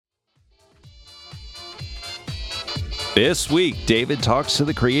This week, David talks to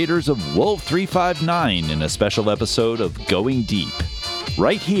the creators of Wolf 359 in a special episode of Going Deep,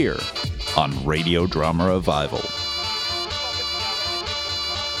 right here on Radio Drama Revival.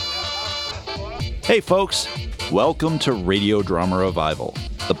 Hey folks, welcome to Radio Drama Revival,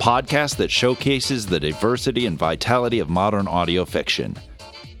 the podcast that showcases the diversity and vitality of modern audio fiction.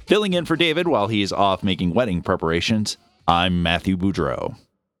 Filling in for David while he's off making wedding preparations, I'm Matthew Boudreau.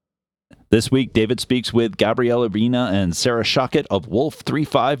 This week, David speaks with Gabriel Urbina and Sarah Shachat of Wolf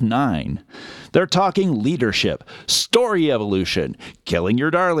 359. They're talking leadership, story evolution, killing your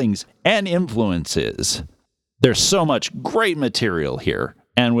darlings, and influences. There's so much great material here,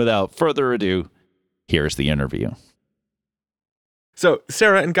 and without further ado, here's the interview. So,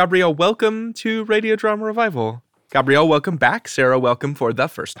 Sarah and Gabriel, welcome to Radio Drama Revival. Gabriel, welcome back. Sarah, welcome for the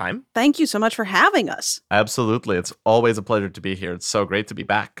first time. Thank you so much for having us. Absolutely. It's always a pleasure to be here. It's so great to be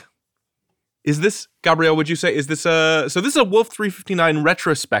back. Is this, Gabriel, would you say, is this this is a Wolf 359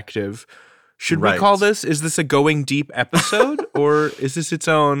 retrospective. Should we call this, is this a Going Deep episode, or is this its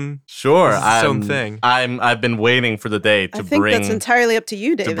own, own thing? I've been waiting for the day to I think that's entirely up to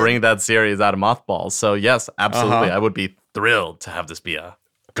you, David. To bring that series out of mothballs. So yes, absolutely. I would be thrilled to have this be a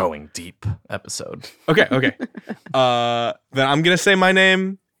Going Deep episode. Okay. Then I'm going to say my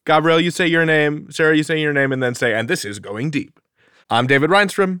name. Gabriel, you say your name. Sarah, you say your name, and then say, and this is Going Deep. I'm David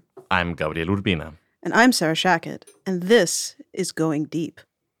Reinstrom. I'm Gabriel Urbina. And I'm Sarah Shachat. And this is Going Deep.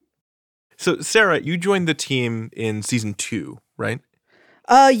 So, Sarah, you joined the team in season 2, right?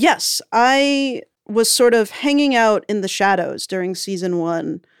 Yes. I was sort of hanging out in the shadows during season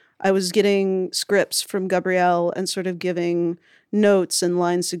 1. I was getting scripts from Gabriel and sort of giving notes and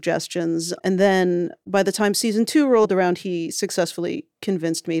line suggestions. And then by the time season 2 rolled around, he successfully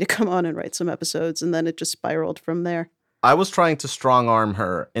convinced me to come on and write some episodes. And then it just spiraled from there. I was trying to strong-arm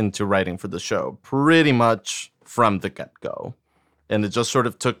her into writing for the show pretty much from the get-go. And it just sort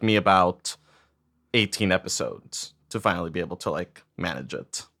of took me about 18 episodes to finally be able to, manage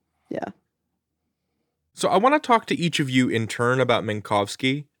it. Yeah. So I want to talk to each of you in turn about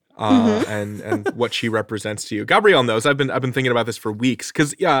Minkowski and what she represents to you. Gabrielle knows. I've been thinking about this for weeks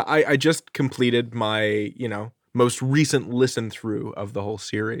because, I just completed my, most recent listen-through of the whole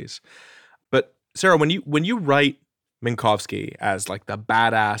series. But, Sarah, when you write Minkowski as the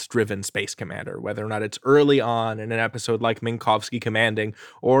badass driven space commander, whether or not it's early on in an episode like Minkowski Commanding,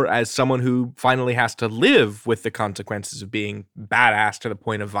 or as someone who finally has to live with the consequences of being badass to the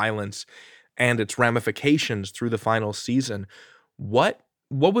point of violence and its ramifications through the final season, what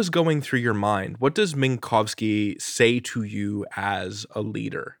was going through your mind? What does Minkowski say to you as a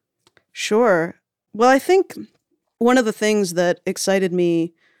leader? Sure. Well, I think one of the things that excited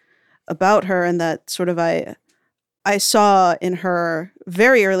me about her and that sort of I saw in her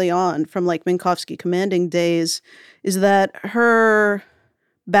very early on from Minkowski Commanding days is that her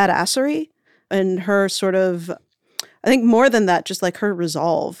badassery and her sort of, I think more than that, just her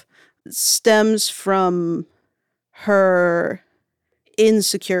resolve stems from her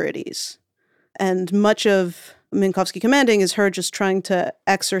insecurities. And much of Minkowski Commanding is her just trying to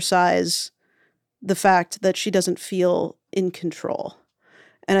exercise the fact that she doesn't feel in control.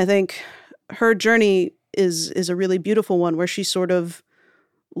 And I think her journey is a really beautiful one where she sort of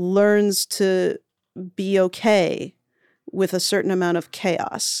learns to be okay with a certain amount of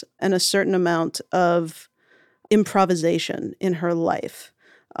chaos and a certain amount of improvisation in her life,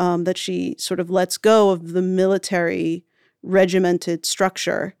 that she sort of lets go of the military regimented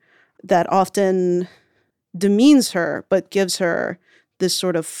structure that often demeans her but gives her this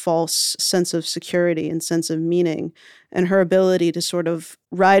sort of false sense of security and sense of meaning. And her ability to sort of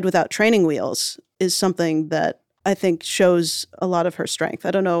ride without training wheels is something that I think shows a lot of her strength.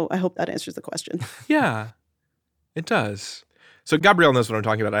 I don't know. I hope that answers the question. Yeah, it does. So Gabrielle knows what I'm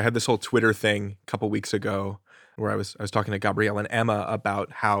talking about. I had this whole Twitter thing a couple weeks ago where I was talking to Gabrielle and Emma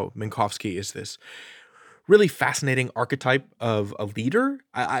about how Minkowski is this really fascinating archetype of a leader.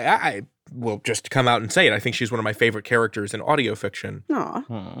 I will just come out and say it. I think she's one of my favorite characters in audio fiction.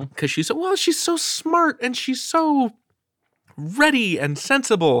 Aw. Because she's so smart and she's so ready and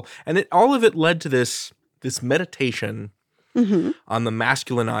sensible. And all of it led to this meditation on the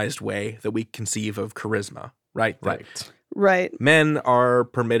masculinized way that we conceive of charisma, right? Right. Men are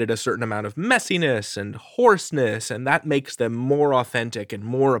permitted a certain amount of messiness and hoarseness, and that makes them more authentic and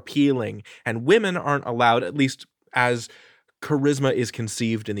more appealing. And women aren't allowed, at least as charisma is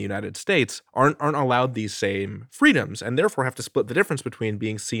conceived in the United States, aren't allowed these same freedoms, and therefore have to split the difference between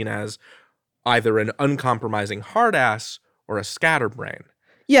being seen as either an uncompromising hard ass or a scatterbrain.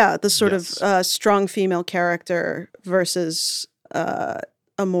 Yeah, the sort of strong female character versus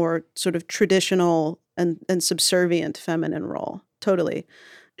a more sort of traditional and subservient feminine role. Totally.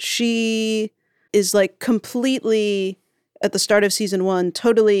 She is like completely, at the start of season 1,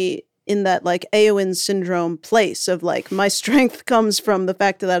 totally in that like Eowyn syndrome place of like, my strength comes from the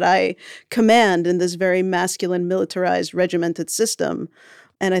fact that I command in this very masculine, militarized, regimented system.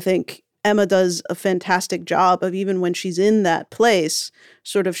 And I think Emma does a fantastic job of, even when she's in that place,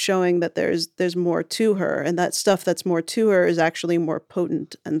 sort of showing that there's more to her, and that stuff that's more to her is actually more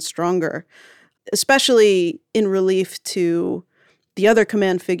potent and stronger, especially in relief to the other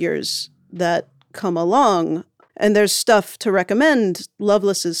command figures that come along. And there's stuff to recommend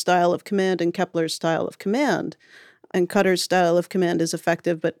Lovelace's style of command and Kepler's style of command. And Cutter's style of command is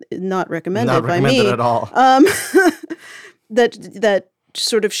effective, but not recommended by me. Not recommended at all. That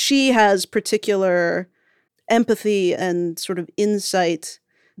sort of she has particular empathy and sort of insight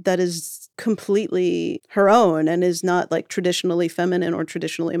that is completely her own and is not like traditionally feminine or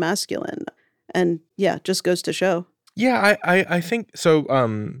traditionally masculine. And yeah, just goes to show. Yeah, I think so.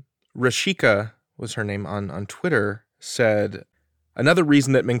 Rashika was her name on Twitter, said another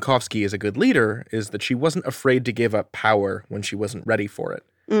reason that Minkowski is a good leader is that she wasn't afraid to give up power when she wasn't ready for it.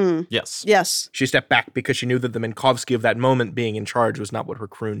 Yes. She stepped back because she knew that the Minkowski of that moment being in charge was not what her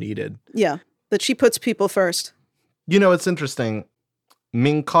crew needed. Yeah, that she puts people first. You know, it's interesting.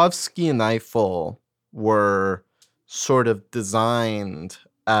 Minkowski and Eiffel were sort of designed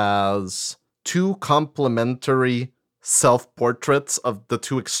as two complementary self-portraits of the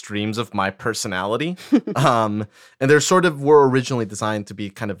two extremes of my personality. And they're sort of were originally designed to be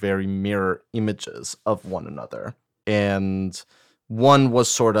kind of very mirror images of one another. And one was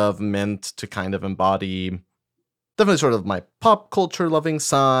sort of meant to kind of embody definitely sort of my pop culture loving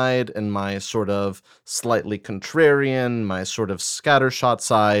side and my sort of slightly contrarian, my sort of scattershot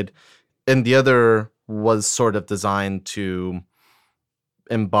side. And the other was sort of designed to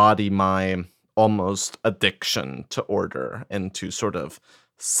embody my almost addiction to order and to sort of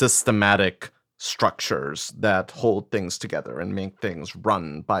systematic structures that hold things together and make things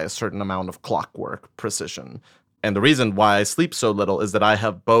run by a certain amount of clockwork precision. And the reason why I sleep so little is that I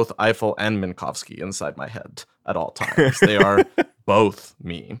have both Eiffel and Minkowski inside my head at all times. They are both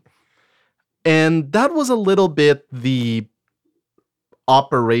me. And that was a little bit the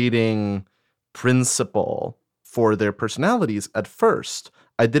operating principle for their personalities at first.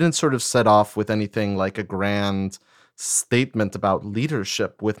 I didn't sort of set off with anything like a grand statement about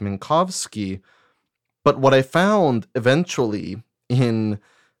leadership with Minkowski. But what I found eventually in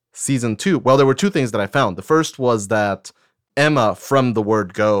season 2, well, there were two things that I found. The first was that Emma, from the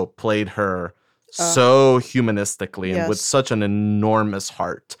word go, played her so humanistically and with such an enormous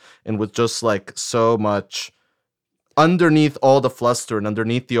heart and with just like so much underneath all the fluster and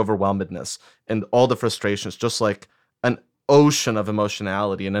underneath the overwhelmedness and all the frustrations, just like an ocean of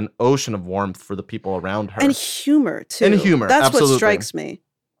emotionality and an ocean of warmth for the people around her. And humor, too. And humor, That's absolutely. what strikes me.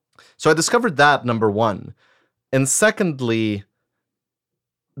 So I discovered that, number one. And secondly,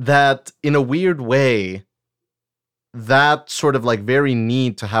 that in a weird way, that sort of like very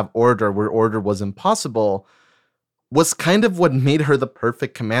need to have order where order was impossible was kind of what made her the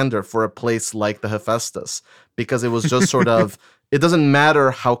perfect commander for a place like the Hephaestus, because it was just sort of, it doesn't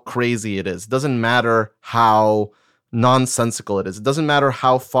matter how crazy it is. It doesn't matter how nonsensical it is. It doesn't matter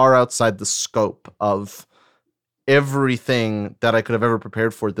how far outside the scope of everything that I could have ever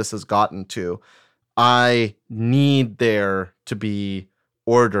prepared for this has gotten to. I need there to be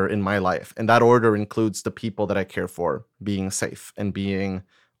order in my life. And that order includes the people that I care for being safe and being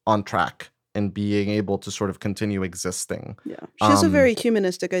on track and being able to sort of continue existing. Yeah. She has a very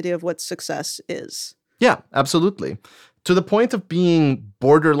humanistic idea of what success is. Yeah, absolutely. To the point of being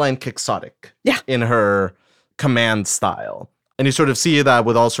borderline quixotic in her command style. And you sort of see that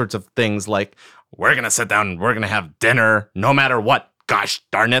with all sorts of things like, we're going to sit down and we're going to have dinner no matter what. Gosh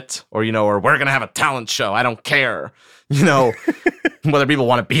darn it. Or, you know, or we're going to have a talent show. I don't care. You know, whether people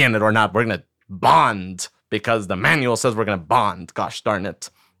want to be in it or not, we're going to bond because the manual says we're going to bond. Gosh darn it.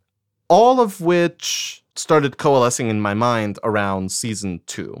 All of which started coalescing in my mind around season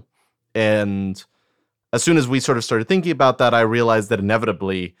 2. And as soon as we sort of started thinking about that, I realized that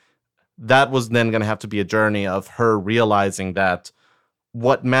inevitably that was then going to have to be a journey of her realizing that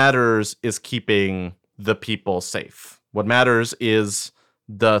what matters is keeping the people safe. What matters is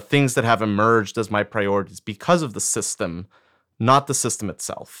the things that have emerged as my priorities because of the system, not the system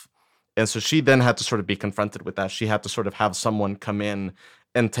itself. And so she then had to sort of be confronted with that. She had to sort of have someone come in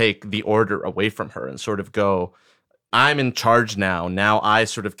and take the order away from her and sort of go, I'm in charge now. Now I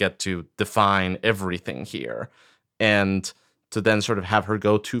sort of get to define everything here. And to then sort of have her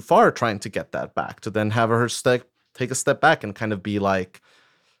go too far trying to get that back, to then have her take a step back and kind of be like,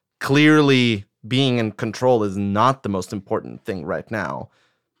 clearly being in control is not the most important thing right now.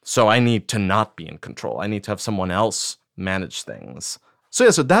 So I need to not be in control. I need to have someone else manage things. So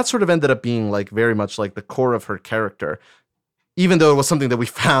yeah, so that sort of ended up being like very much like the core of her character, even though it was something that we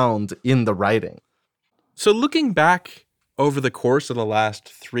found in the writing. So looking back over the course of the last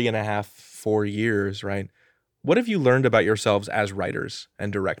 3.5, 4 years, right? What have you learned about yourselves as writers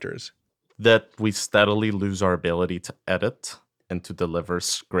and directors? That we steadily lose our ability to edit and to deliver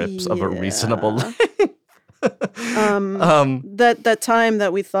scripts of a reasonable length. That time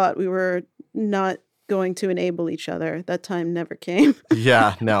that we thought we were not going to enable each other, that time never came.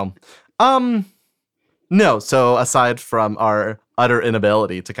 Yeah, no. No, so aside from our utter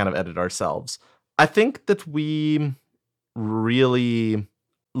inability to kind of edit ourselves, I think that we really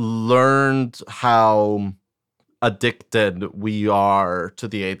learned how addicted we are to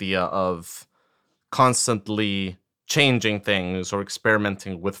the idea of constantly changing things or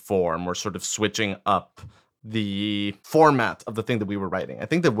experimenting with form or sort of switching up the format of the thing that we were writing. I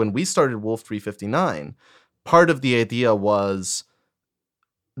think that when we started Wolf 359, part of the idea was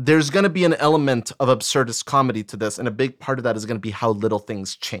there's going to be an element of absurdist comedy to this, and a big part of that is going to be how little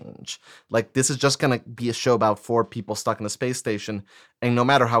things change. Like, this is just going to be a show about 4 people stuck in a space station, and no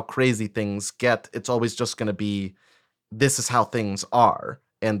matter how crazy things get, it's always just going to be, this is how things are,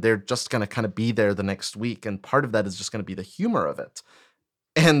 and they're just going to kind of be there the next week, and part of that is just going to be the humor of it.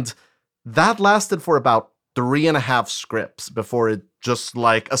 And that lasted for about 3.5 scripts before it just,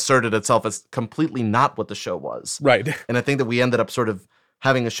 like, asserted itself as completely not what the show was. Right. And I think that we ended up sort of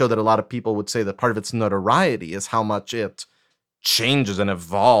having a show that a lot of people would say that part of its notoriety is how much it changes and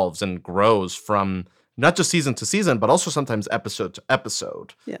evolves and grows from not just season to season, but also sometimes episode to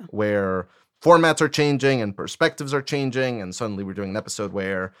episode, where formats are changing and perspectives are changing. And suddenly we're doing an episode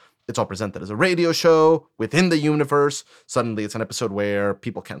where it's all presented as a radio show within the universe. Suddenly it's an episode where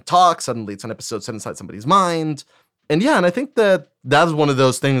people can't talk. Suddenly it's an episode set inside somebody's mind. And yeah, and I think that that's one of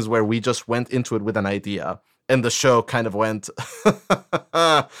those things where we just went into it with an idea. And the show kind of went,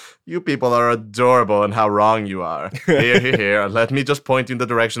 you people are adorable and how wrong you are. Here. Let me just point you in the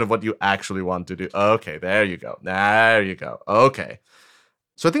direction of what you actually want to do. Okay, there you go. Okay.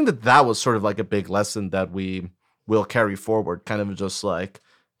 So I think that that was sort of like a big lesson that we will carry forward, kind of just like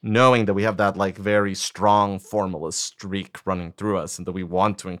knowing that we have that like very strong formalist streak running through us and that we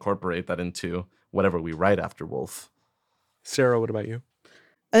want to incorporate that into whatever we write after Wolf. Sarah, what about you?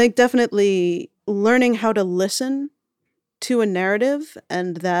 I think definitely learning how to listen to a narrative,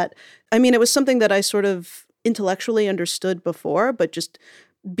 and that, I mean, it was something that I sort of intellectually understood before, but just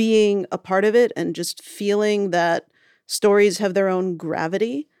being a part of it and just feeling that stories have their own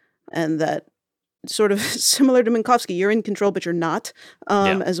gravity, and that sort of similar to Minkowski, you're in control, but you're not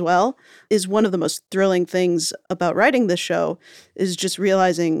as well, is one of the most thrilling things about writing this show, is just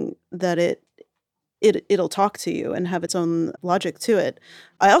realizing that it'll talk to you and have its own logic to it.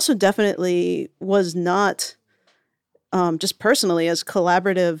 I also definitely was not, just personally, as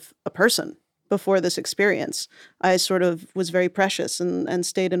collaborative a person before this experience. I sort of was very precious and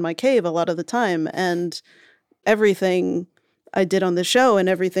stayed in my cave a lot of the time. And everything I did on the show and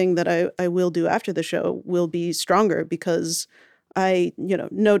everything that I will do after the show will be stronger because I,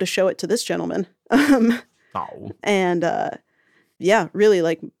 know to show it to this gentleman. And yeah, really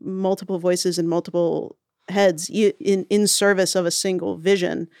like multiple voices and multiple heads in service of a single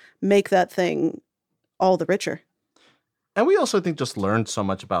vision make that thing all the richer. And we also, I think, just learned so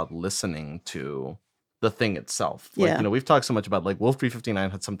much about listening to the thing itself. Like, Yeah. We've talked so much about like Wolf 359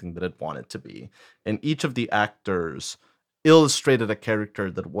 had something that it wanted to be. And each of the actors illustrated a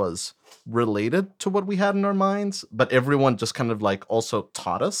character that was related to what we had in our minds, but everyone just kind of like also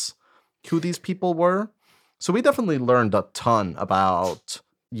taught us who these people were. So we definitely learned a ton about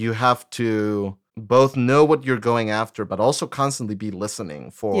you have to both know what you're going after, but also constantly be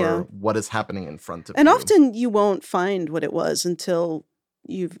listening for what is happening in front of you. And often you won't find what it was until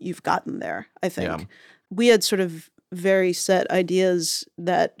you've gotten there, I think. Yeah. We had sort of very set ideas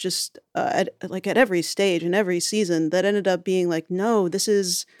that just at every stage in every season that ended up being like, no, this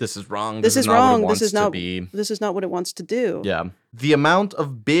is wrong. This is not wrong. What it wants This is not. to be. This is not what it wants to do. Yeah. The amount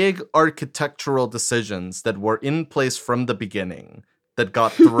of big architectural decisions that were in place from the beginning that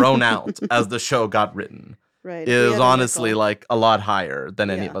got thrown out as the show got written Right. is honestly like a lot higher than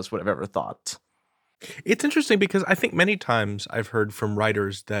any of us would have ever thought. It's interesting because I think many times I've heard from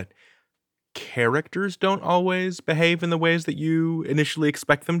writers that characters don't always behave in the ways that you initially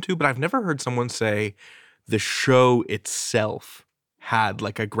expect them to, but I've never heard someone say the show itself had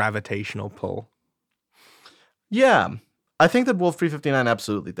like a gravitational pull. Yeah. I think that Wolf 359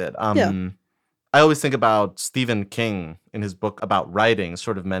 absolutely did. I always think about Stephen King in his book about writing,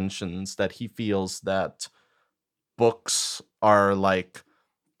 sort of mentions that he feels that books are like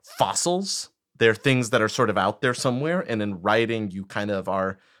fossils. They're things that are sort of out there somewhere. And in writing, you kind of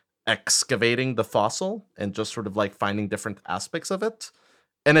are excavating the fossil and just sort of like finding different aspects of it.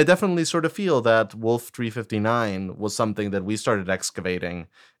 And I definitely sort of feel that Wolf 359 was something that we started excavating.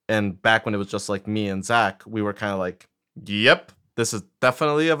 And back when it was just like me and Zach, we were kind of like, yep, this is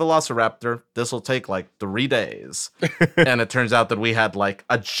definitely a velociraptor. This will take like 3 days. And it turns out that we had like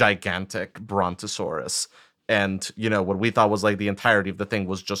a gigantic brontosaurus. And, you know, what we thought was like the entirety of the thing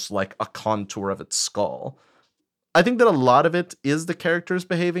was just like a contour of its skull. I think that a lot of it is the characters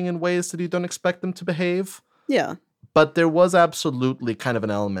behaving in ways that you don't expect them to behave. Yeah. But there was absolutely kind of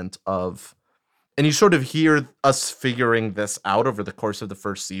an element of, and you sort of hear us figuring this out over the course of the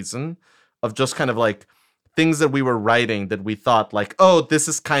first season, of just kind of like things that we were writing that we thought like, oh, this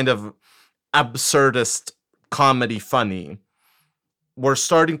is kind of absurdist comedy funny. We're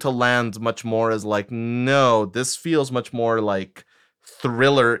starting to land much more as like, no, this feels much more like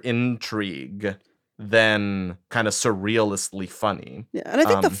thriller intrigue than kind of surrealistly funny. Yeah. And I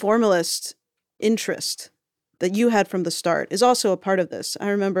think the formalist interest that you had from the start is also a part of this. I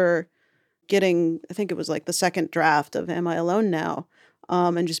remember getting, I think it was like the second draft of Am I Alone Now?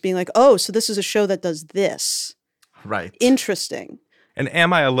 And just being like, oh, so this is a show that does this. Right. Interesting. And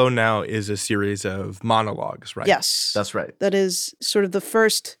Am I Alone Now is a series of monologues, right? Yes. That's right. That is sort of the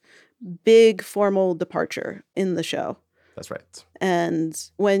first big formal departure in the show. That's right. And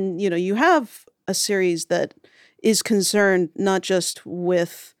when, you know, you have a series that is concerned not just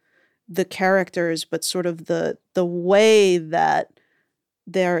with the characters, but sort of the way that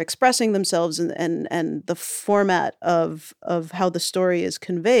they're expressing themselves and the format of how the story is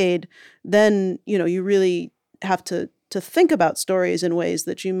conveyed, then, you know, you really have to think about stories in ways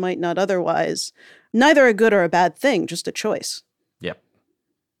that you might not otherwise. Neither a good or a bad thing, just a choice. Yep.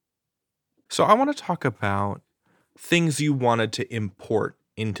 So I want to talk about things you wanted to import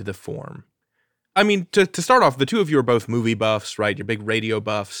into the form. I mean, to start off, the two of you are both movie buffs, right? You're big radio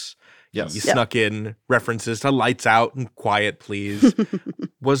buffs. Yes. You snuck in references to Lights Out and Quiet Please.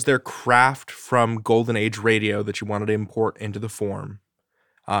 Was there craft from Golden Age radio that you wanted to import into the form?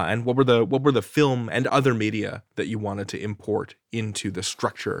 And what were the film and other media that you wanted to import into the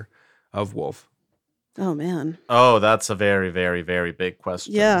structure of Wolf? Oh, man. Oh, that's a very, very, very big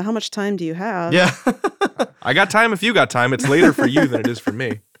question. Yeah. How much time do you have? Yeah. I got time if you got time. It's later for you than it is for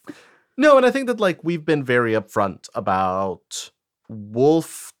me. No, and I think that like we've been very upfront about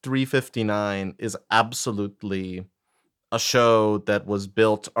Wolf 359 is absolutely a show that was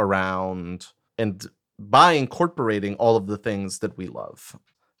built around and by incorporating all of the things that we love.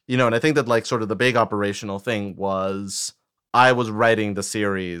 You know, and I think that like sort of the big operational thing was I was writing the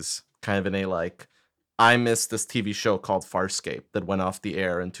series kind of in a like, I missed this TV show called Farscape that went off the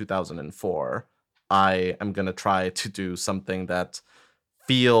air in 2004. I am going to try to do something that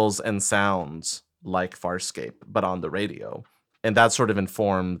feels and sounds like Farscape, but on the radio. And that sort of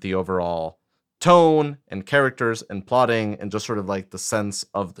informed the overall tone and characters and plotting and just sort of like the sense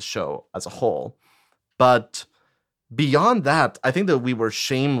of the show as a whole. But beyond that, I think that we were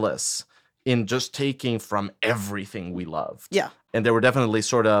shameless in just taking from everything we loved. Yeah. And there were definitely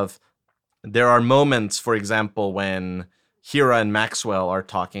there are moments, for example, when Hira and Maxwell are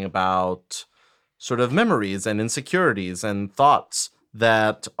talking about sort of memories and insecurities and thoughts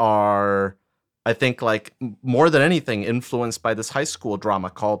that are, I think, like more than anything, influenced by this high school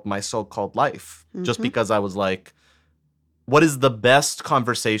drama called My So-Called Life. Mm-hmm. Just because I was like, what is the best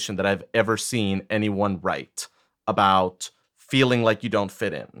conversation that I've ever seen anyone write about feeling like you don't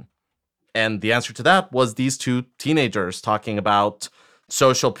fit in? And the answer to that was these two teenagers talking about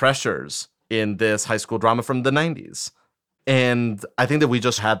social pressures in this high school drama from the 90s. And I think that we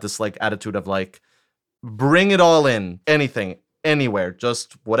just had this like attitude of like, bring it all in, anything, anywhere,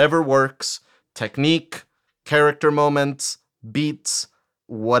 just whatever works, technique, character moments, beats,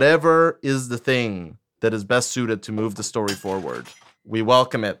 whatever is the thing that is best suited to move the story forward. We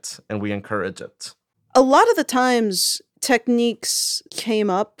welcome it and we encourage it. A lot of the times techniques came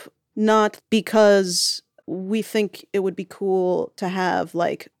up not because we think it would be cool to have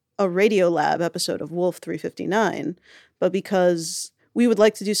like a Radiolab episode of Wolf 359, but because we would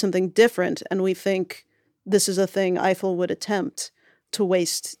like to do something different and we think this is a thing Eiffel would attempt to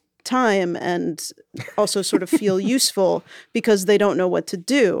waste time and also sort of feel useful because they don't know what to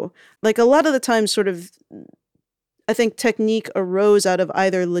do. Like a lot of the time sort of, I think technique arose out of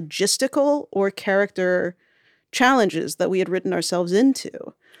either logistical or character challenges that we had written ourselves into.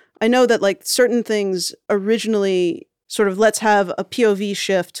 I know that like certain things originally sort of let's have a POV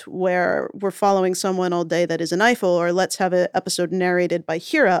shift where we're following someone all day that is an Eiffel, or let's have an episode narrated by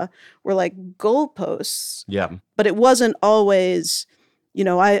Hira, were like goalposts. Yeah. But it wasn't always,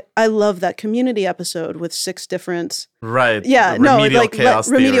 I love that Community episode with 6 different Right. Yeah, The no, remedial like chaos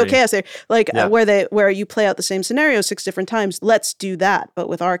remedial theory. chaos theory, like Yeah. where you play out the same scenario 6 different times. Let's do that, but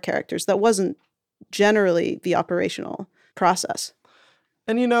with our characters. That wasn't generally the operational process.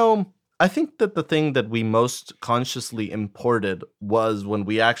 And I think that the thing that we most consciously imported was when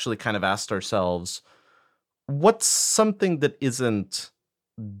we actually kind of asked ourselves, what's something that isn't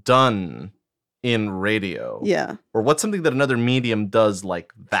done in radio? Yeah, Or what's something that another medium does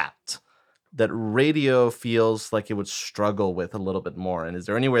like that radio feels like it would struggle with a little bit more? And is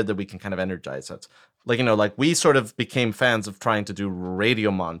there anywhere that we can kind of energize it? Like we sort of became fans of trying to do radio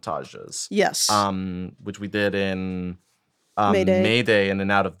montages. yes, Which we did in Mayday. Mayday and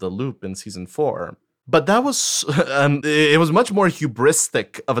in Out of the Loop in season 4. But that was, it was much more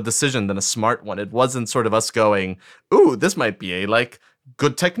hubristic of a decision than a smart one. It wasn't sort of us going, ooh, this might be a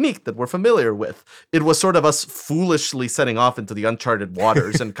good technique that we're familiar with. It was sort of us foolishly setting off into the uncharted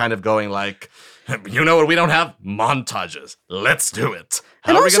waters and kind of going like, you know what, we don't have montages. Let's do it.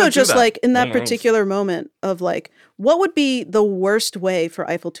 How and are we also gonna do just that? like in that particular moment of like, what would be the worst way for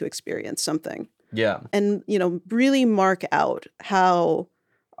Eiffel to experience something? Yeah. And, really mark out how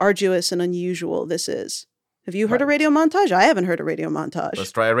arduous and unusual this is. Have you heard a radio montage? I haven't heard a radio montage.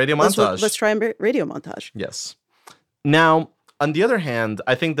 Let's try a radio montage. Let's try a radio montage. Yes. Now, on the other hand,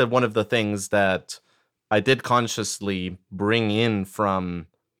 I think that one of the things that I did consciously bring in from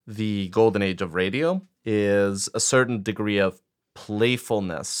the golden age of radio is a certain degree of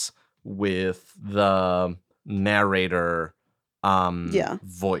playfulness with the narrator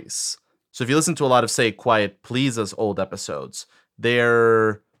voice. So if you listen to a lot of, say, Quiet Please's old episodes,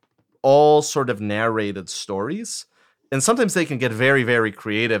 they're all sort of narrated stories. And sometimes they can get very, very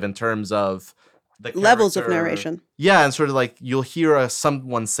creative in terms of the Levels of character. narration. Yeah, and sort of like you'll hear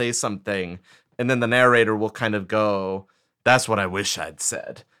someone say something, and then the narrator will kind of go, that's what I wish I'd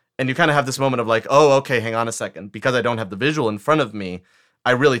said. And you kind of have this moment of like, oh, okay, hang on a second. Because I don't have the visual in front of me,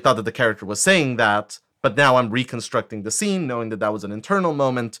 I really thought that the character was saying that, but now I'm reconstructing the scene, knowing that that was an internal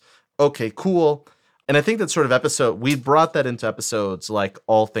moment. Okay, cool. And I think that sort of we brought that into episodes like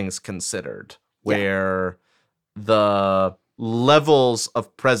All Things Considered, where the levels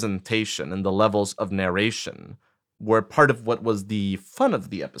of presentation and the levels of narration were part of what was the fun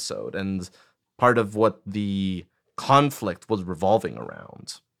of the episode and part of what the conflict was revolving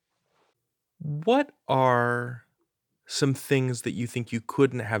around. What are some things that you think you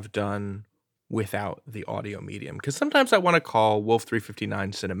couldn't have done without the audio medium? Because sometimes I want to call Wolf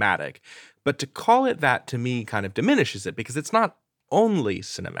 359 cinematic, but to call it that to me kind of diminishes it because it's not only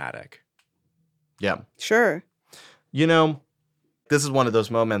cinematic. Yeah. Sure. This is one of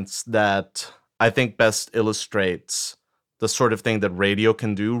those moments that I think best illustrates the sort of thing that radio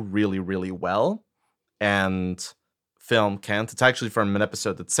can do really, really well and film can't. It's actually from an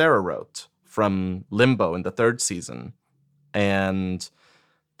episode that Sarah wrote from Limbo in the 3rd season. And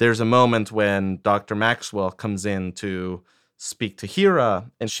there's a moment when Dr. Maxwell comes in to speak to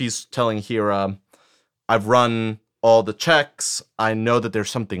Hira, and she's telling Hira, I've run all the checks. I know that there's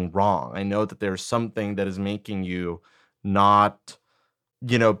something wrong. I know that there's something that is making you not,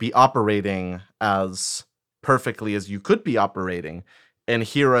 be operating as perfectly as you could be operating. And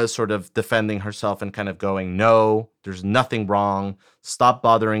Hira is sort of defending herself and kind of going, no, there's nothing wrong. Stop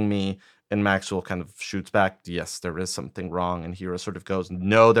bothering me. And Maxwell kind of shoots back, yes, there is something wrong. And Hira sort of goes,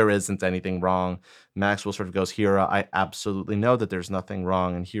 no, there isn't anything wrong. Maxwell sort of goes, Hira, I absolutely know that there's nothing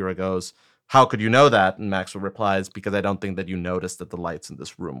wrong. And Hira goes, how could you know that? And Maxwell replies, because I don't think that you noticed that the lights in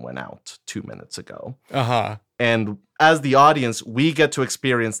this room went out 2 minutes ago. Uh-huh. And as the audience, we get to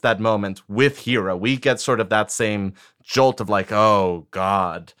experience that moment with Hira. We get sort of that same jolt of like, oh,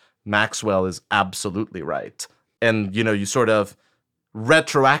 God, Maxwell is absolutely right. And, you sort of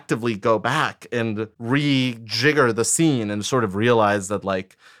retroactively go back and rejigger the scene and sort of realize that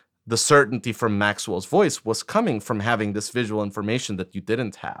like the certainty from Maxwell's voice was coming from having this visual information that you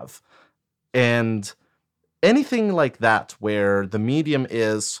didn't have. And anything like that where the medium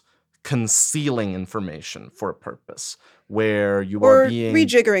is concealing information for a purpose, where you are being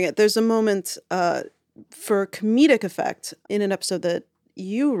rejiggering it. There's a moment for comedic effect in an episode that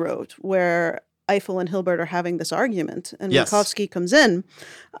you wrote where Eiffel and Hilbert are having this argument, and Minkowski comes in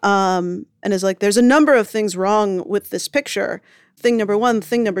and is like, there's a number of things wrong with this picture. Thing number 1,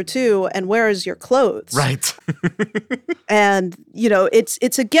 thing number 2, and where is your clothes? right. And,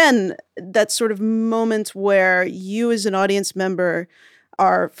 it's again, that sort of moment where you as an audience member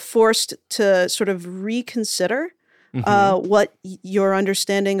are forced to sort of reconsider what your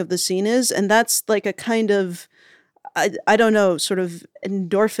understanding of the scene is. And that's like a kind of, I don't know, sort of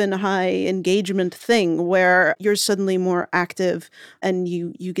endorphin high engagement thing where you're suddenly more active and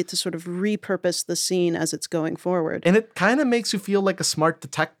you get to sort of repurpose the scene as it's going forward. And it kind of makes you feel like a smart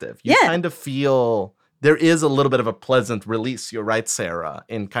detective. You kind of feel there is a little bit of a pleasant release, you're right, Sarah,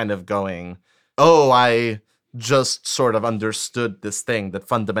 in kind of going, oh, I just sort of understood this thing that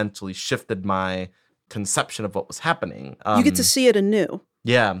fundamentally shifted my conception of what was happening. You get to see it anew.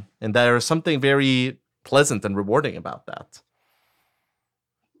 Yeah, and there is something very pleasant and rewarding about that.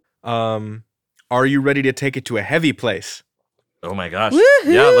 Are you ready to take it to a heavy place? Oh my gosh.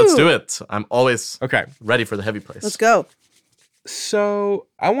 Woo-hoo! Yeah, let's do it. I'm always Okay. ready for the heavy place. Let's go. So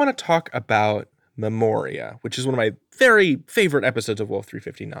I want to talk about Memoria, which is one of my very favorite episodes of Wolf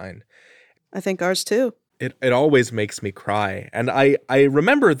 359. I think ours too. It always makes me cry. And I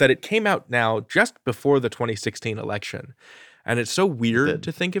remember that it came out now just before the 2016 election. And it's so weird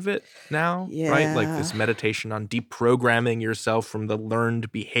to think of it now, right? Like this meditation on deprogramming yourself from the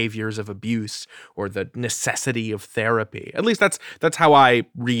learned behaviors of abuse or the necessity of therapy. At least that's how I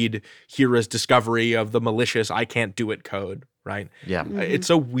read Hira's discovery of the malicious I can't do it code, right? Yeah. Mm-hmm. It's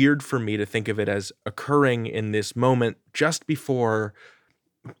so weird for me to think of it as occurring in this moment just before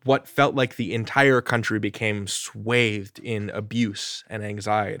what felt like the entire country became swathed in abuse and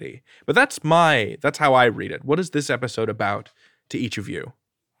anxiety. But that's how I read it. What is this episode about to each of you?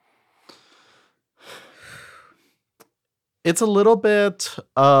 It's a little bit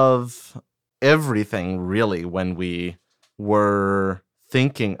of everything, really, when we were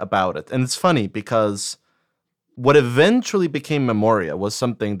thinking about it. And it's funny because what eventually became Memoria was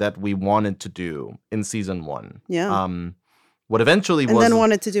something that we wanted to do in season 1. Yeah. What eventually and then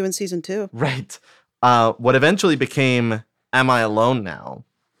wanted to do in season 2. Right. What eventually became Am I Alone Now?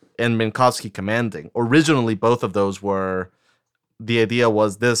 And Minkowski Commanding. Originally, both of those were, the idea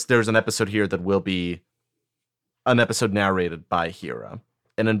was there's an episode here that will be an episode narrated by Hira.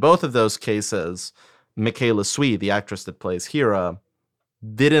 And in both of those cases, Michaela Sui, the actress that plays Hira,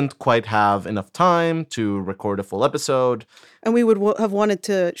 didn't quite have enough time to record a full episode. And we would have wanted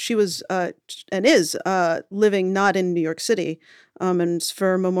to, she was and is living not in New York City. And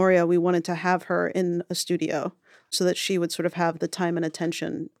for Memoria, we wanted to have her in a studio so that she would sort of have the time and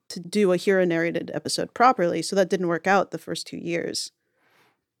attention to do a Hira narrated episode properly. So that didn't work out the first 2 years.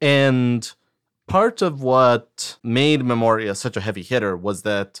 And part of what made Memoria such a heavy hitter was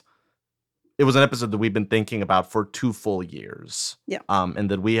that it was an episode that we've been thinking about for 2 full years. Yeah. And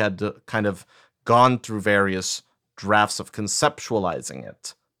that we had kind of gone through various drafts of conceptualizing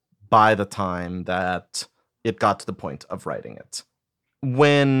it by the time that it got to the point of writing it.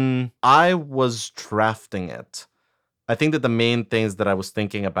 When I was drafting it, I think that the main things that I was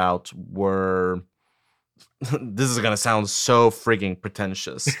thinking about were, this is going to sound so frigging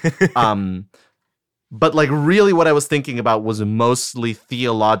pretentious. But like really what I was thinking about was mostly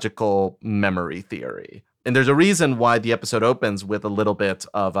theological memory theory. And there's a reason why the episode opens with a little bit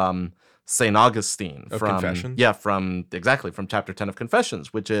of St. Augustine from Confessions? Yeah, from chapter 10 of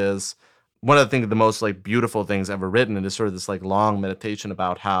Confessions, which is one of the most like beautiful things ever written. And it's sort of this like long meditation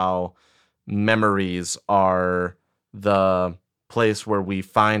about how memories are the place where we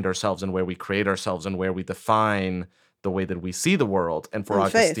find ourselves and where we create ourselves and where we define the way that we see the world, and for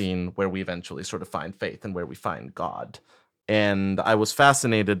Augustine, where we eventually sort of find faith and where we find God. And I was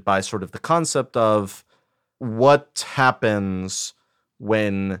fascinated by sort of the concept of what happens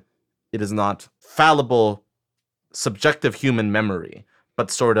when it is not fallible, subjective human memory,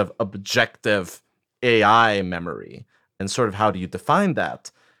 but sort of objective AI memory, and sort of how do you define that?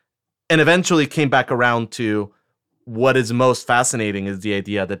 And eventually came back around to what is most fascinating is the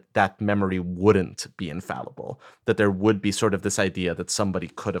idea that that memory wouldn't be infallible, that there would be sort of this idea that somebody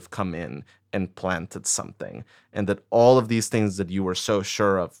could have come in and planted something, and that all of these things that you were so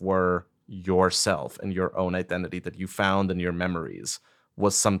sure of were yourself and your own identity that you found in your memories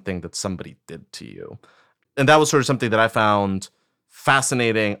was something that somebody did to you. And that was sort of something that I found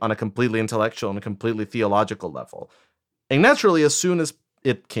fascinating on a completely intellectual and a completely theological level. And naturally, as soon as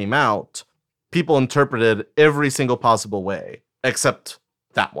it came out, people interpreted every single possible way, except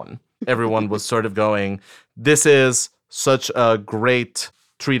that one. Everyone was sort of going, this is such a great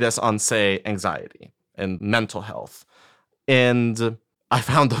treatise on, say, anxiety and mental health. And I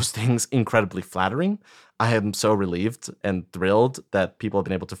found those things incredibly flattering. I am so relieved and thrilled that people have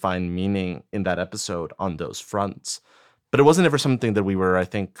been able to find meaning in that episode on those fronts. But it wasn't ever something that we were, I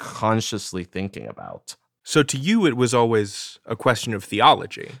think, consciously thinking about. So to you, it was always a question of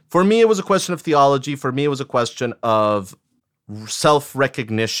theology. For me, it was a question of theology. For me, it was a question of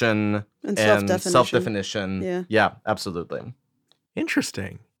self-recognition And and self-definition. self-definition. Yeah, absolutely.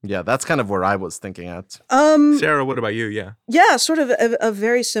 Interesting. Yeah, that's kind of where I was thinking at. Sarah, what about you? Yeah. Yeah, sort of a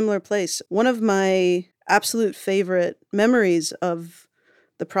very similar place. One of my absolute favorite memories of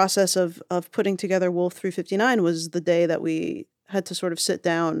the process of putting together Wolf 359 was the day that we had to sort of sit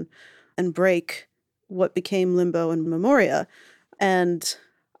down and break what became Limbo and Memoria. And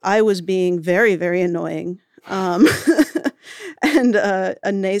I was being very, very annoying and a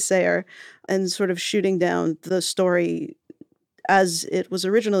naysayer and sort of shooting down the story as it was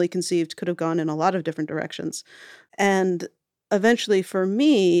originally conceived could have gone in a lot of different directions. And eventually for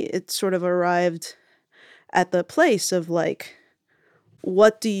me, it sort of arrived at the place of like,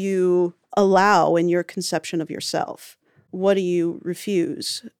 what do you allow in your conception of yourself? What do you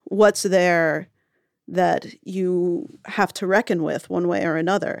refuse? What's there that you have to reckon with one way or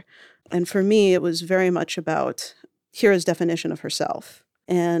another? And for me, it was very much about Kira's definition of herself.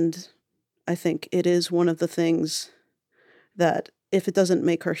 And I think it is one of the things that, if it doesn't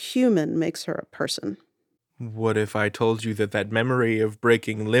make her human, makes her a person. What if I told you that memory of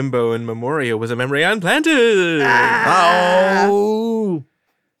breaking Limbo and Memoria was a memory unplanted? Oh!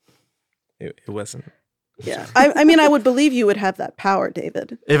 It wasn't. Yeah. I mean, I would believe you would have that power,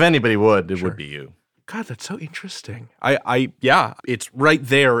 David. If anybody would, it would be you. God, that's so interesting. Yeah, it's right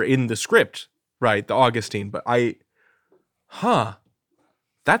there in the script, right? The Augustine, but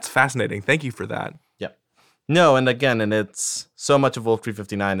that's fascinating. Thank you for that. No, and again, and it's so much of Wolf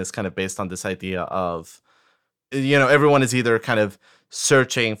 359 is kind of based on this idea of, everyone is either kind of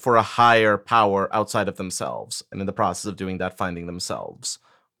searching for a higher power outside of themselves, and in the process of doing that, finding themselves,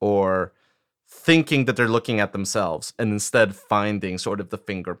 or thinking that they're looking at themselves, and instead finding sort of the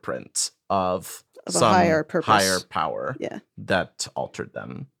fingerprints of some higher purpose, higher power that altered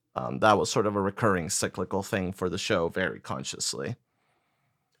them. That was sort of a recurring cyclical thing for the show, very consciously.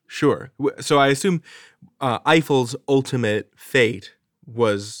 Sure. So I assume Eiffel's ultimate fate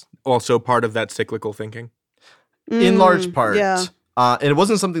was also part of that cyclical thinking? In large part. Yeah. And it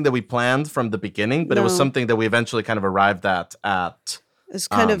wasn't something that we planned from the beginning, but it was something that we eventually kind of arrived at. It's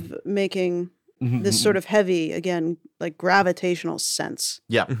kind of making this sort of heavy, again, like gravitational sense.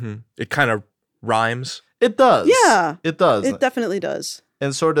 Yeah. Mm-hmm. It kind of rhymes. It does. Yeah. It does. It definitely does.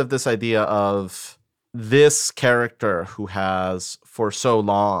 And sort of this idea of this character who has for so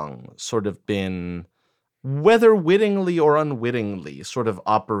long sort of been, whether wittingly or unwittingly, sort of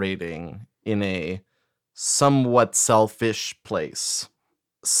operating in a somewhat selfish place,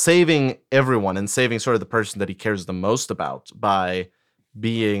 saving everyone and saving sort of the person that he cares the most about by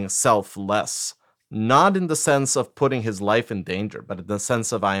being selfless, not in the sense of putting his life in danger, but in the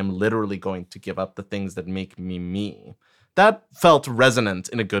sense of I am literally going to give up the things that make me me. That felt resonant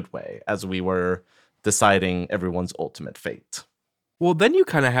in a good way as we were deciding everyone's ultimate fate. Well, then you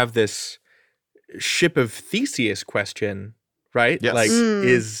kind of have this ship of Theseus question, right? Yes. Like,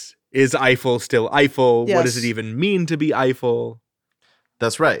 is Eiffel still Eiffel? Yes. What does it even mean to be Eiffel?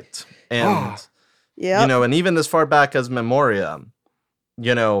 That's right. And, yeah, and even as far back as Memoria,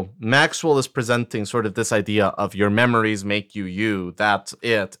 Maxwell is presenting sort of this idea of your memories make you you, that's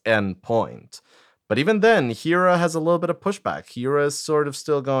it, end point. But even then, Hira has a little bit of pushback. Hira is sort of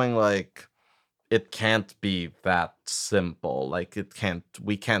still going like, it can't be that simple. Like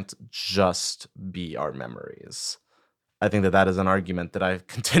we can't just be our memories. I think that is an argument that I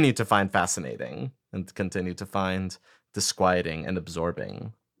continue to find fascinating and continue to find disquieting and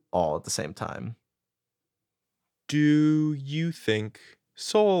absorbing all at the same time. Do you think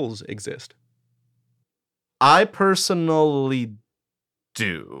souls exist? I personally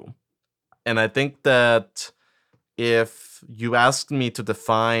do. And I think that if you asked me to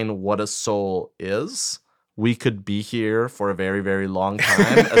define what a soul is, we could be here for a very, very long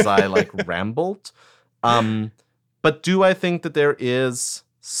time as I rambled. But do I think that there is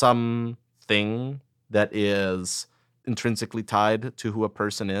something that is intrinsically tied to who a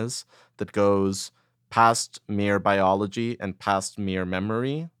person is that goes past mere biology and past mere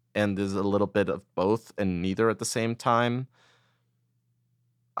memory and is a little bit of both and neither at the same time?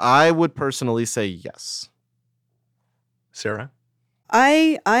 I would personally say yes. Sarah?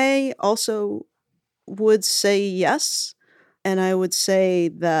 I also would say yes. And I would say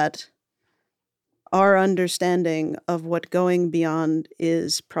that our understanding of what going beyond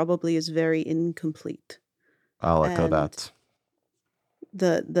is probably is very incomplete. I'll echo And that.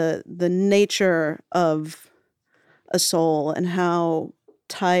 The nature of a soul and how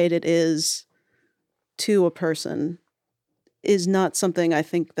tied it is to a person is not something I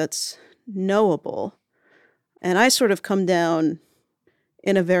think that's knowable. And I sort of come down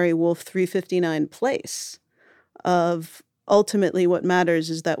in a very Wolf 359 place of ultimately what matters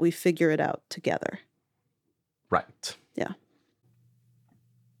is that we figure it out together. Right. Yeah.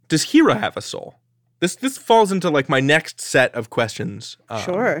 Does Hira have a soul? This falls into like my next set of questions.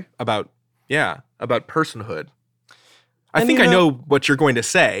 Sure. About personhood. I And, think you I know- know what you're going to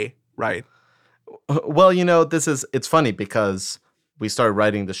say, right? Well, it's funny because we started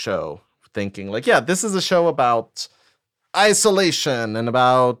writing the show thinking like, yeah, this is a show about isolation and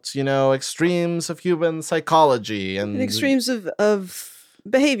about, extremes of human psychology and extremes of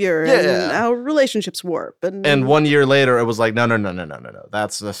behavior Yeah. and how relationships warp. And 1 year later, it was like, no.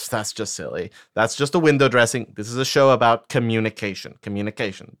 That's just silly. That's just a window dressing. This is a show about communication.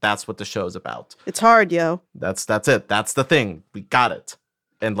 Communication. That's what the show's about. It's hard, yo. That's it. That's the thing. We got it.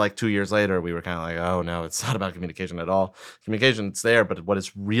 And like 2 years later, we were kind of like, oh no, it's not about communication at all. Communication, it's there, but what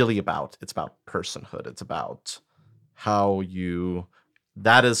it's really about, it's about personhood. It's about how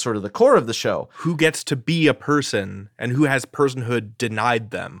that is sort of the core of the show. Who gets to be a person and who has personhood denied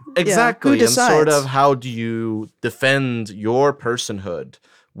them? Exactly. who decides? And sort of how do you defend your personhood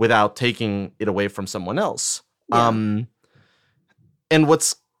without taking it away from someone else? Yeah. And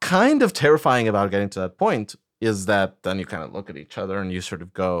what's kind of terrifying about getting to that point is that then you kind of look at each other and you sort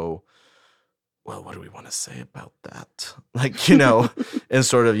of go, well, what do we want to say about that? Like, and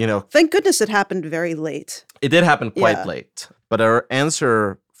sort of, Thank goodness it happened very late. it did happen quite Yeah. late. But our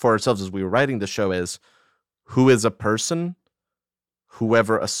answer for ourselves as we were writing the show is, who is a person?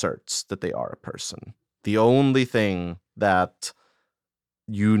 Whoever asserts that they are a person. The only thing that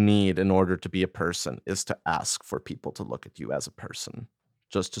you need in order to be a person is to ask for people to look at you as a person,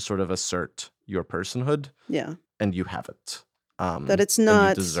 just to sort of assert your personhood, Yeah. and you have it. That it's and not,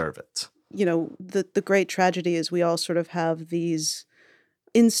 you deserve it. The great tragedy is we all sort of have these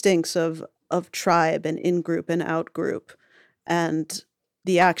instincts of tribe and in-group and out-group. And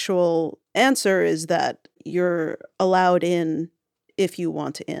the actual answer is that you're allowed in if you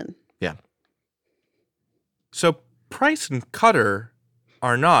want to in. Yeah. So Price and Cutter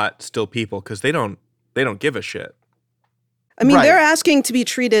are not still people because they don't give a shit. I mean, Right. they're asking to be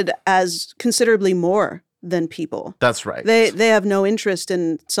treated as considerably more than people. That's right. They have no interest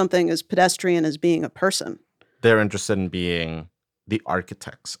in something as pedestrian as being a person. They're interested in being the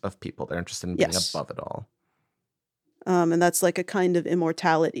architects of people. They're interested in being Yes. above it all. And that's like a kind of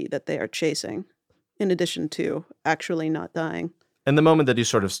immortality that they are chasing, in addition to actually not dying. And the moment that you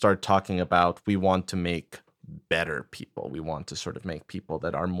sort of start talking about, we want to make better people. We want to sort of make people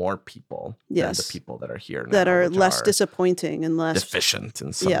that are more people than Yes. the people that are here now. That are which less disappointing and less deficient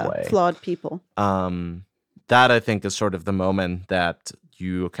in some way. flawed people. That I think is sort of the moment that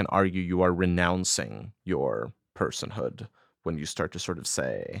you can argue you are renouncing your personhood when you start to sort of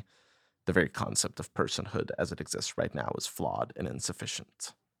say the very concept of personhood as it exists right now is flawed and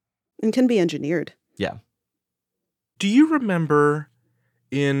insufficient. And can be engineered. Yeah. Do you remember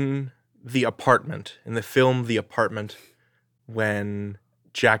in The Apartment, in the film The Apartment, when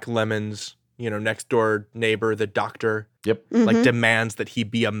Jack Lemmon's, next door neighbor, the doctor, Yep. like demands that he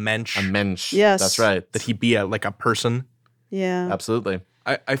be a mensch, A mensch. Yes. That's right. that he be a person? Yeah. Absolutely.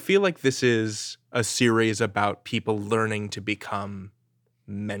 I feel like this is a series about people learning to become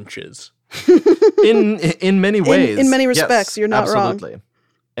mensches. In many ways. in many yes, respects, you're not wrong. absolutely.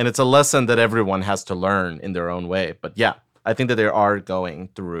 And it's a lesson that everyone has to learn in their own way. But yeah, I think that they are going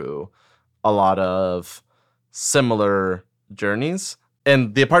through a lot of similar journeys.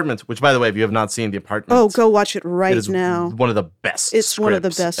 And The Apartment, which by the way, if you have not seen The Apartment, Oh, go watch it it right is now. one of the best It's one of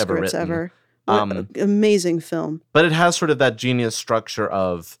the scripts best scripts written. ever. What an amazing film. But it has sort of that genius structure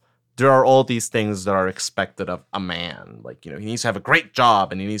of there are all these things that are expected of a man. Like, he needs to have a great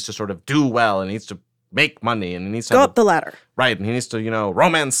job and he needs to sort of do well and he needs to make money and he needs to Go have up the ladder. right, and he needs to,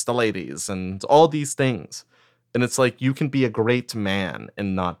 romance the ladies and all these things. And it's like you can be a great man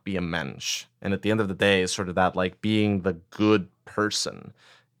and not be a mensch. And at the end of the day, it's sort of that like being the good person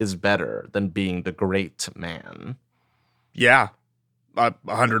is better than being the great man. Yeah,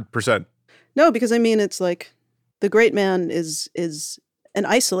 100%. No, because I mean, it's like the great man is an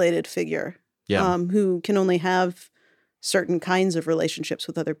isolated figure Yeah, who can only have certain kinds of relationships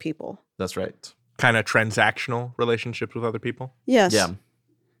with other people. that's right. Kind of transactional relationships with other people. Yes. Yeah.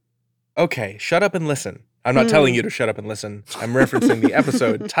 Okay, shut up and listen. I'm not telling you to shut up and listen. I'm referencing the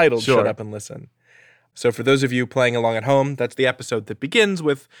episode titled Sure. Shut Up and Listen. So for those of you playing along at home, that's the episode that begins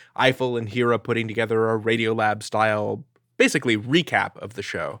with Eiffel and Hira putting together a Radiolab style, basically recap of the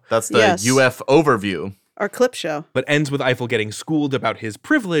show, That's the Yes. UF overview. Our clip show. but ends with Eiffel getting schooled about his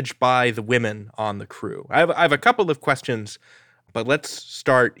privilege by the women on the crew. I have a couple of questions, but let's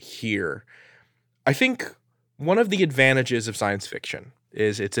start here. I think one of the advantages of science fiction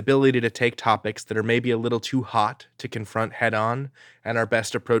is its ability to take topics that are maybe a little too hot to confront head on and are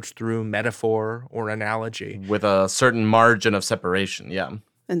best approached through metaphor or analogy. With a certain margin of separation, yeah.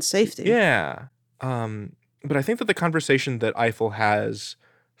 And safety. Yeah. But I think that the conversation that Eiffel has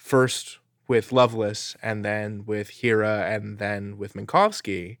first with Lovelace and then with Hira and then with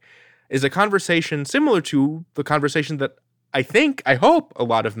Minkowski is a conversation similar to the conversation that I hope a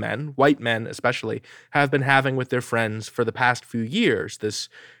lot of men, white men especially, have been having with their friends for the past few years, this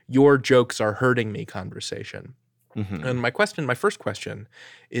 "your jokes are hurting me" conversation. Mm-hmm. And my first question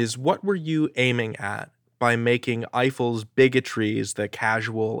is, what were you aiming at by making Eiffel's bigotries the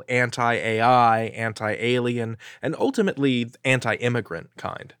casual anti-AI, anti-alien, and ultimately anti-immigrant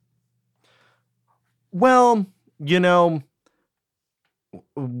kind? Well,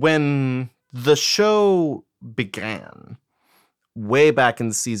 when the show began, way back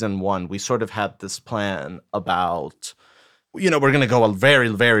in season 1, we sort of had this plan about, we're going to go a very,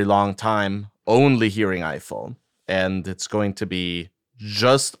 very long time only hearing Eiffel. And it's going to be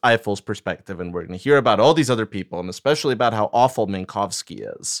just Eiffel's perspective. And we're going to hear about all these other people, and especially about how awful Minkowski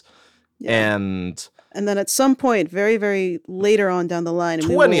is. Yeah. And then at some point, very, very later on down the line,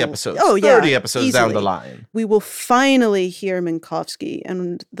 20 episodes, 30 episodes easily, down the line, we will finally hear Minkowski,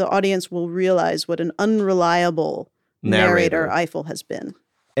 and the audience will realize what an unreliable narrator Eiffel has been.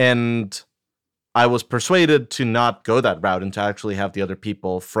 And I was persuaded to not go that route and to actually have the other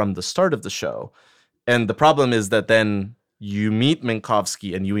people from the start of the show. And the problem is that then you meet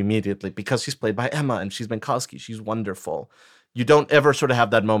Minkowski and you immediately, because she's played by Emma and she's Minkowski, she's wonderful. You don't ever sort of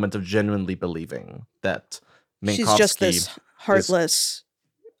have that moment of genuinely believing that Minkowski she's just this heartless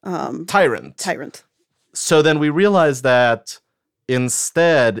tyrant. So then we realized that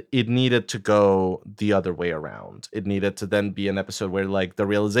instead it needed to go the other way around. It needed to then be an episode where like the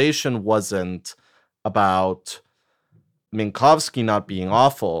realization wasn't about Minkowski not being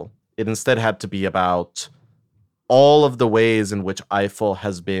awful. It instead had to be about all of the ways in which Eiffel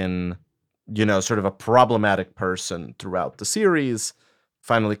has been, sort of a problematic person throughout the series,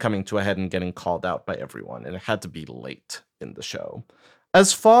 finally coming to a head and getting called out by everyone. And it had to be late in the show.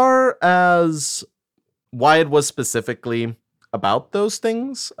 As far as why it was specifically about those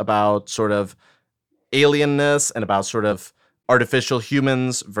things, about sort of alienness and about sort of artificial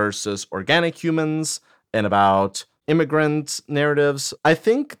humans versus organic humans and about immigrant narratives, I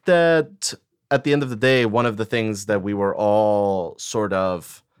think that at the end of the day, one of the things that we were all sort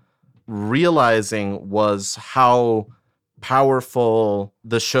of realizing was how powerful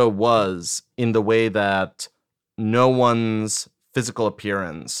the show was in the way that no one's physical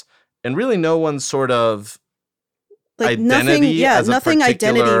appearance and really no one's sort of like identity nothing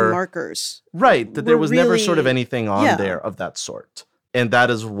identity markers. Right, that there was never sort of anything on there of that sort. And that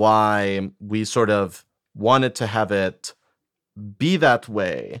is why we sort of wanted to have it be that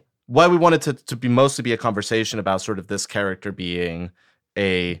way. Why we wanted to be mostly be a conversation about sort of this character being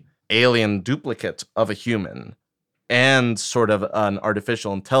a alien duplicate of a human and sort of an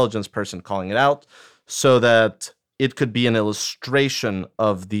artificial intelligence person calling it out, so that it could be an illustration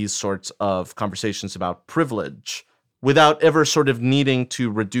of these sorts of conversations about privilege without ever sort of needing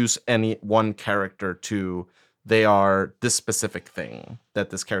to reduce any one character to they are this specific thing that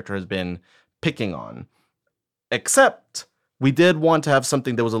this character has been picking on. Except we did want to have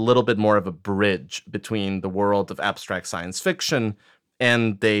something that was a little bit more of a bridge between the world of abstract science fiction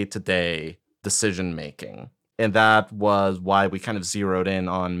and day-to-day decision-making. And that was why we kind of zeroed in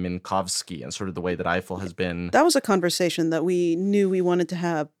on Minkowski and sort of the way that Eiffel has been. That was a conversation that we knew we wanted to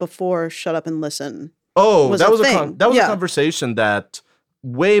have before Shut Up and Listen. Oh, that was a conversation that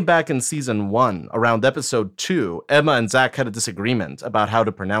way back in season 1, around episode 2, Emma and Zach had a disagreement about how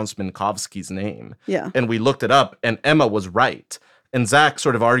to pronounce Minkowski's name. Yeah. And we looked it up, and Emma was right. And Zach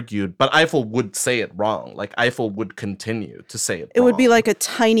sort of argued, but Eiffel would say it wrong. Like, Eiffel would continue to say it wrong. It would be like a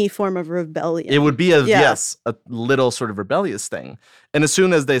tiny form of rebellion. It would be a little sort of rebellious thing. And as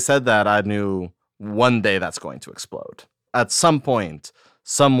soon as they said that, I knew one day that's going to explode. At some point,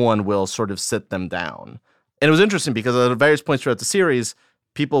 someone will sort of sit them down. And it was interesting because at various points throughout the series,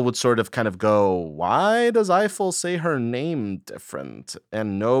 people would sort of kind of go, why does Eiffel say her name different?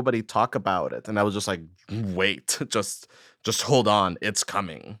 And nobody talk about it. And I was just like, wait, just hold on. It's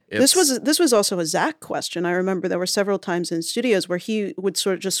coming. This was also a Zach question. I remember there were several times in studios where he would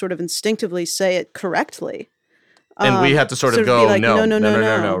sort of instinctively say it correctly. And we had to sort of go, like,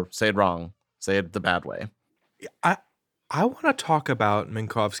 no, say it wrong. Say it the bad way. I want to talk about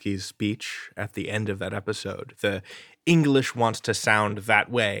Minkowski's speech at the end of that episode. The English wants to sound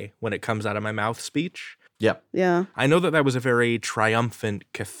that way when it comes out of my mouth speech. Yeah. Yeah. I know that was a very triumphant,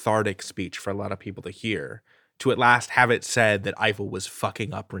 cathartic speech for a lot of people to hear. to at last have it said that Eiffel was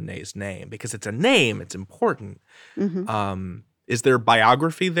fucking up Renee's name, because it's a name, it's important. Is there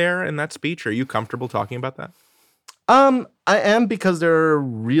biography there in that speech? Are you comfortable talking about that? I am, because there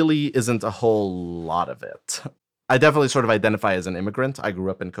really isn't a whole lot of it. I definitely sort of identify as an immigrant. I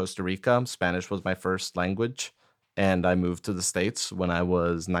grew up in Costa Rica. Spanish was my first language, and I moved to the States when I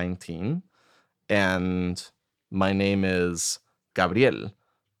was 19. And my name is Gabriel.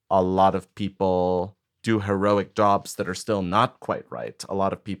 A lot of people do heroic jobs that are still not quite right. A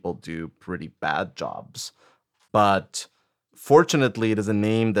lot of people do pretty bad jobs. But fortunately, it is a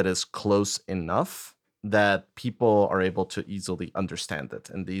name that is close enough that people are able to easily understand it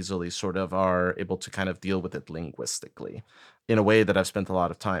and easily sort of are able to kind of deal with it linguistically in a way that I've spent a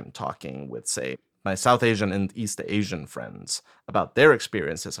lot of time talking with, say, my South Asian and East Asian friends about their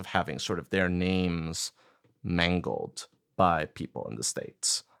experiences of having sort of their names mangled by people in the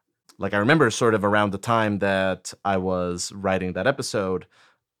States. Like, I remember sort of around the time that I was writing that episode,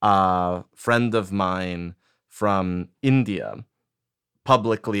 a friend of mine from India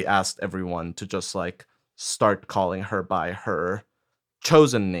publicly asked everyone to just like start calling her by her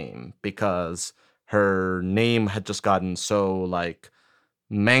chosen name, because her name had just gotten so like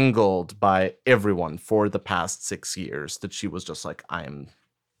mangled by everyone for the past 6 years that she was just like, I'm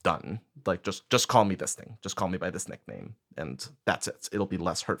done. Like, just call me this thing. Just call me by this nickname. And that's it. It'll be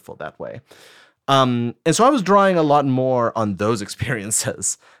less hurtful that way. And so I was drawing a lot more on those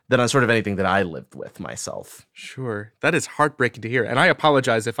experiences than on sort of anything that I lived with myself. Sure. That is heartbreaking to hear. And I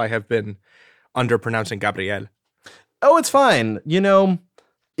apologize if I have been underpronouncing Gabriel. Oh, it's fine. You know,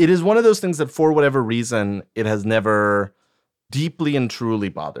 it is one of those things that for whatever reason, it has never deeply and truly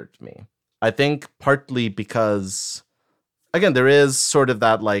bothered me. I think partly because, again, there is sort of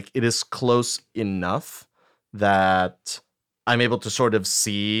that, like, it is close enough that I'm able to sort of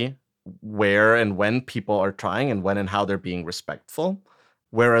see where and when people are trying and when and how they're being respectful.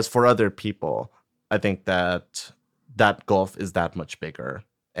 Whereas for other people, I think that that gulf is that much bigger,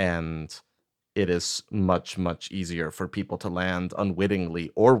 and it is much, much easier for people to land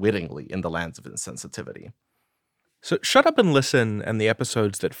unwittingly or wittingly in the lands of insensitivity. So Shut Up and Listen and the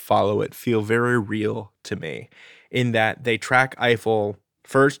episodes that follow it feel very real to me, in that they track Eiffel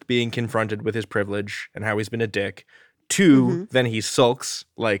first being confronted with his privilege and how he's been a dick. 2, then he sulks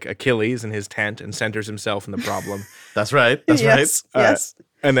like Achilles in his tent and centers himself in the problem. That's right. That's Yes, right. yes.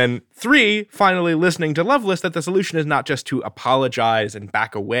 And then 3, finally listening to Loveless, that the solution is not just to apologize and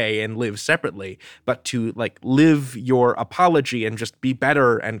back away and live separately, but to like live your apology and just be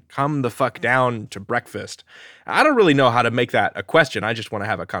better and come the fuck down to breakfast. I don't really know how to make that a question. I just want to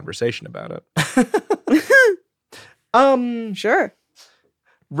have a conversation about it. Sure.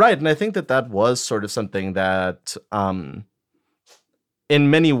 Right, and I think that was sort of something that, in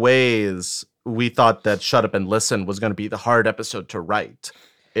many ways, we thought that Shut Up and Listen was going to be the hard episode to write.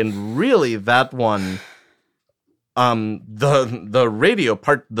 And really, that one, the radio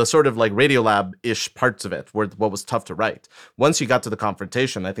part, the sort of like Radiolab-ish parts of it were what was tough to write. Once you got to the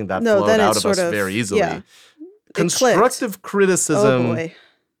confrontation, I think that flowed out of us very easily. Yeah, Constructive criticism Oh boy.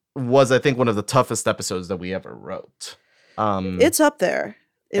 was, I think, one of the toughest episodes that we ever wrote. It's up there.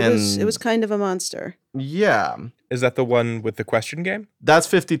 It was kind of a monster. Yeah. Is that the one with the question game? That's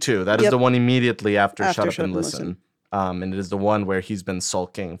 52. That is Yep. the one immediately after After Shut Up and Listen. And it is the one where he's been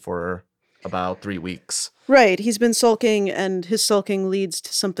sulking for about 3 weeks. Right. He's been sulking, and his sulking leads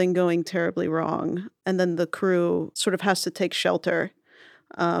to something going terribly wrong. And then the crew sort of has to take shelter.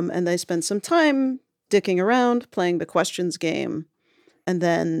 And they spend some time dicking around, playing the questions game. And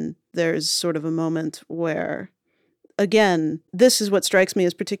then there's sort of a moment where, again, this is what strikes me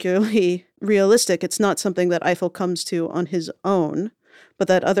as particularly realistic. It's not something that Eiffel comes to on his own, but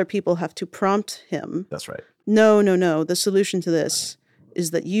that other people have to prompt him. That's right. No. The solution to this is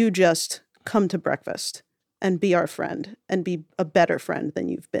that you just come to breakfast and be our friend and be a better friend than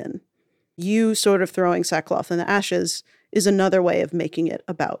you've been. You sort of throwing sackcloth in the ashes is another way of making it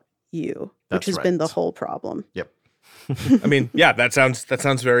about you, which has been the whole problem. Yep. I mean, yeah, that sounds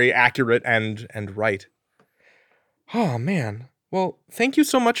very accurate and right. Oh, man. Well, thank you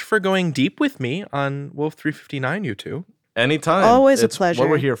so much for going deep with me on Wolf 359, you two. Anytime. Always a It's pleasure. what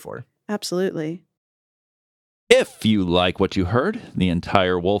we're here for. Absolutely. If you like what you heard, the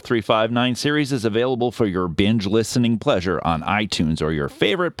entire Wolf 359 series is available for your binge listening pleasure on iTunes or your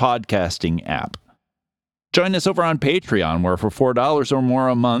favorite podcasting app. Join us over on Patreon, where for $4 or more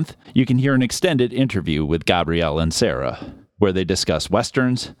a month, you can hear an extended interview with Gabrielle and Sarah, where they discuss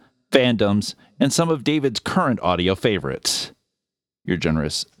Westerns, fandoms, and some of David's current audio favorites. Your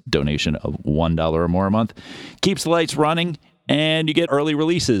generous donation of $1 or more a month keeps the lights running, and you get early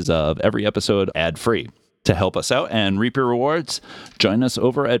releases of every episode ad-free. To help us out and reap your rewards, join us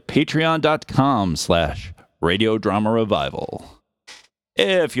over at patreon.com/radiodramarevival.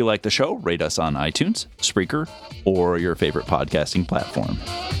 If you like the show, rate us on iTunes, Spreaker, or your favorite podcasting platform.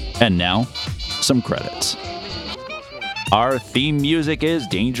 And now, some credits. Our theme music is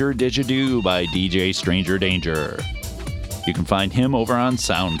Danger Didgeridoo by DJ Stranger Danger. You can find him over on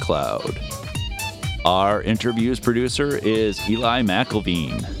SoundCloud. Our interviews producer is Eli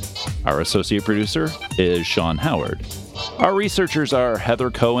McElveen. Our associate producer is Sean Howard. Our researchers are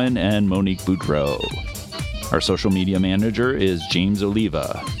Heather Cohen and Monique Boudreau. Our social media manager is James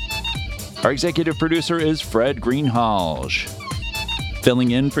Oliva. Our executive producer is Fred Greenhalgh.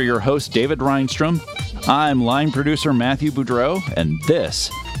 Filling in for your host, David Reinstrom, I'm line producer Matthew Boudreau, and this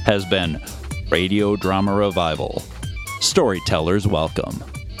has been Radio Drama Revival. Storytellers welcome.